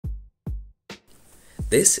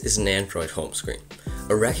This is an Android home screen,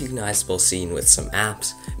 a recognizable scene with some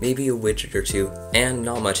apps, maybe a widget or two, and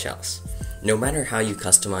not much else. No matter how you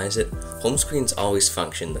customize it, home screens always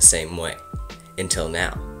function the same way. Until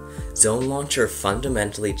now. Zone Launcher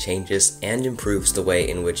fundamentally changes and improves the way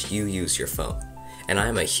in which you use your phone, and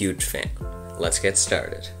I'm a huge fan. Let's get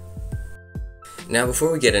started. Now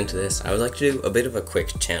before we get into this, I would like to do a bit of a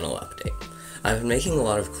quick channel update. I've been making a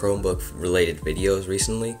lot of Chromebook related videos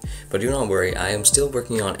recently, but do not worry, I am still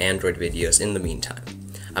working on Android videos in the meantime.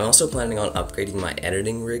 I'm also planning on upgrading my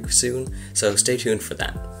editing rig soon, so stay tuned for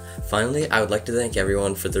that. Finally, I would like to thank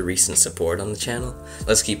everyone for the recent support on the channel.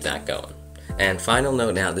 Let's keep that going. And final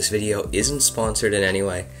note now, this video isn't sponsored in any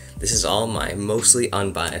way. This is all my mostly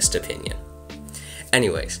unbiased opinion.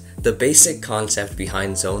 Anyways, the basic concept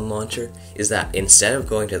behind Zone Launcher is that instead of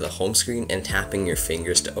going to the home screen and tapping your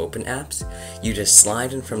fingers to open apps, you just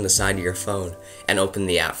slide in from the side of your phone and open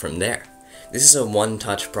the app from there. This is a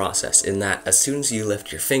one-touch process in that as soon as you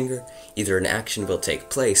lift your finger, either an action will take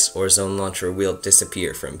place or Zone Launcher will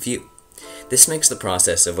disappear from view. This makes the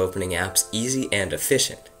process of opening apps easy and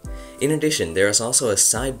efficient. In addition, there is also a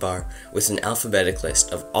sidebar with an alphabetic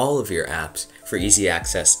list of all of your apps for easy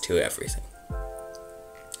access to everything.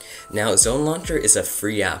 Now, Zone Launcher is a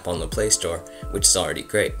free app on the Play Store, which is already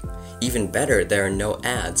great. Even better, there are no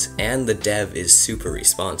ads, and the dev is super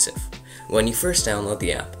responsive. When you first download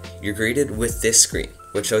the app, you're greeted with this screen,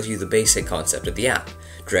 which shows you the basic concept of the app.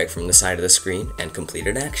 Drag from the side of the screen and complete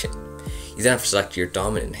an action. You then have to select your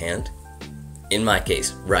dominant hand, in my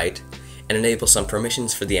case, right, and enable some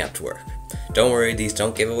permissions for the app to work. Don't worry, these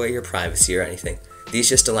don't give away your privacy or anything. These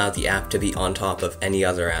just allow the app to be on top of any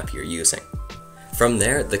other app you're using. From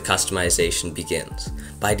there, the customization begins.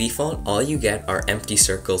 By default, all you get are empty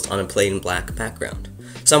circles on a plain black background.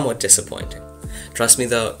 Somewhat disappointing. Trust me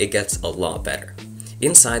though, it gets a lot better.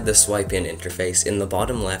 Inside the swipe in interface, in the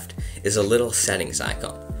bottom left, is a little settings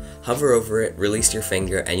icon. Hover over it, release your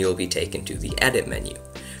finger, and you'll be taken to the edit menu.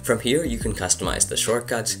 From here, you can customize the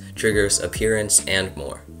shortcuts, triggers, appearance, and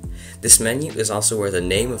more. This menu is also where the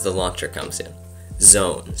name of the launcher comes in.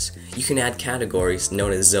 Zones. You can add categories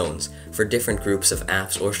known as zones for different groups of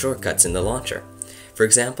apps or shortcuts in the launcher. For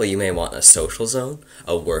example, you may want a social zone,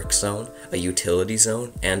 a work zone, a utility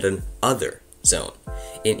zone, and an other zone.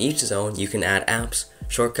 In each zone, you can add apps,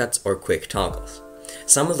 shortcuts, or quick toggles.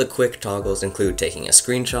 Some of the quick toggles include taking a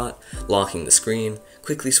screenshot, locking the screen,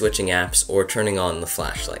 quickly switching apps, or turning on the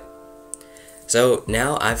flashlight. So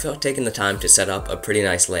now I've taken the time to set up a pretty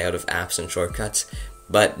nice layout of apps and shortcuts,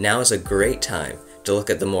 but now is a great time to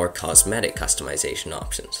look at the more cosmetic customization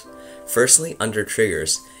options. Firstly, under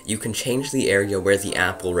triggers, you can change the area where the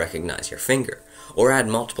app will recognize your finger, or add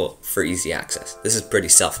multiple for easy access. This is pretty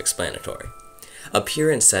self-explanatory.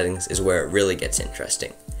 Appearance settings is where it really gets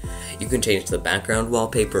interesting. You can change the background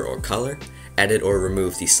wallpaper or color, edit or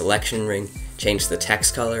remove the selection ring, change the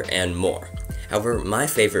text color, and more. However, my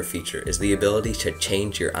favorite feature is the ability to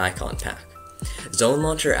change your icon pack. Zone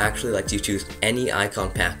Launcher actually lets you choose any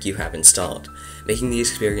icon pack you have installed, making the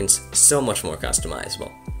experience so much more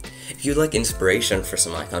customizable. If you'd like inspiration for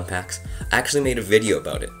some icon packs, I actually made a video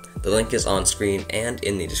about it. The link is on screen and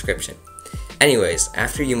in the description. Anyways,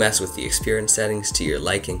 after you mess with the experience settings to your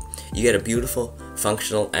liking, you get a beautiful,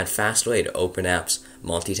 functional, and fast way to open apps,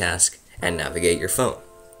 multitask, and navigate your phone.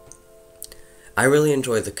 I really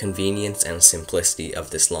enjoy the convenience and simplicity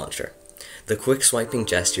of this launcher. The quick swiping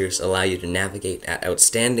gestures allow you to navigate at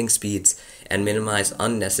outstanding speeds and minimize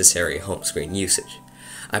unnecessary home screen usage.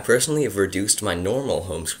 I personally have reduced my normal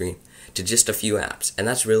home screen to just a few apps, and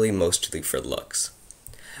that's really mostly for looks.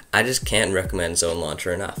 I just can't recommend Zone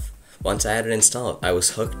Launcher enough. Once I had it installed, I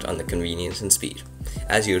was hooked on the convenience and speed.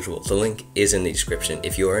 As usual, the link is in the description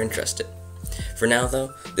if you are interested. For now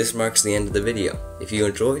though, this marks the end of the video. If you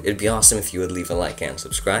enjoyed, it'd be awesome if you would leave a like and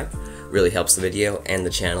subscribe. Really helps the video and the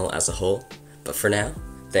channel as a whole. But for now,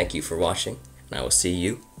 thank you for watching, and I will see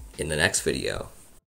you in the next video.